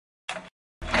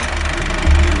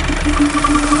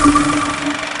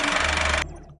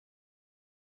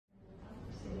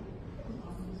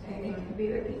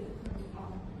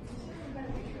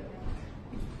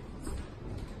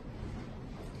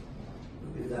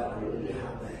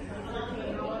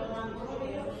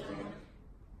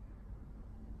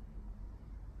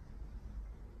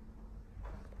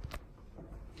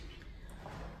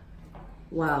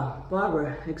Wow,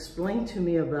 Barbara, explain to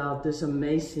me about this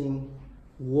amazing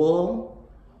wall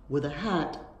with a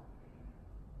hat.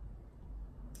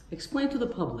 Explain to the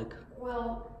public.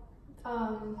 Well,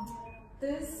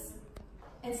 this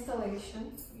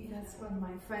installation, that's what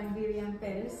my friend Vivian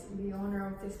Perez, the owner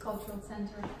of this cultural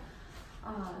center,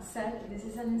 said. This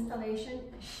is an installation.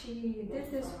 She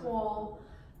did this wall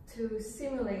to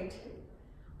simulate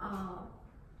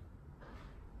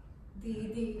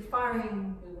the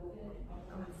firing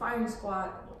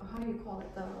squad. How do you call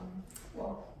it?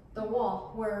 The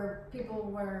wall where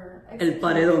people were executed.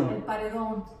 El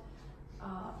paredón.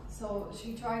 So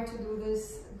she tried to do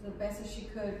this the best as she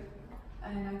could,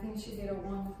 and I think she did a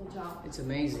wonderful job. It's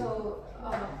amazing. So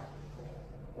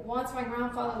once my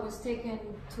grandfather was taken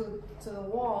to the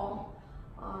wall,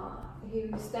 he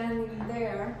was standing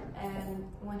there, and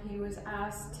when he was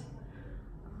asked,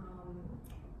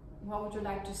 what would you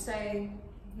like to say?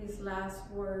 His last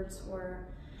words were,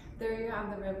 "There you have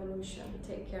the revolution,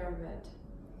 take care of it."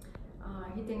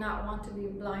 He did not want to be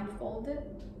blindfolded.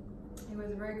 He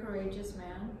was a very courageous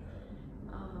man.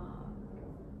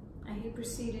 And he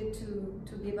proceeded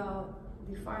to give out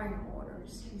the firing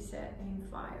orders. He said, "Aim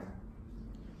fire."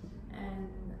 And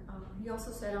he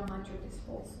also said, "I'm at your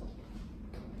disposal."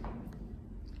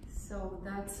 So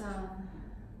that's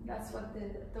what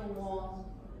the wall.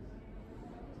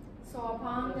 So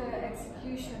upon the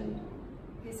execution,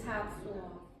 his hat flew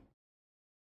off.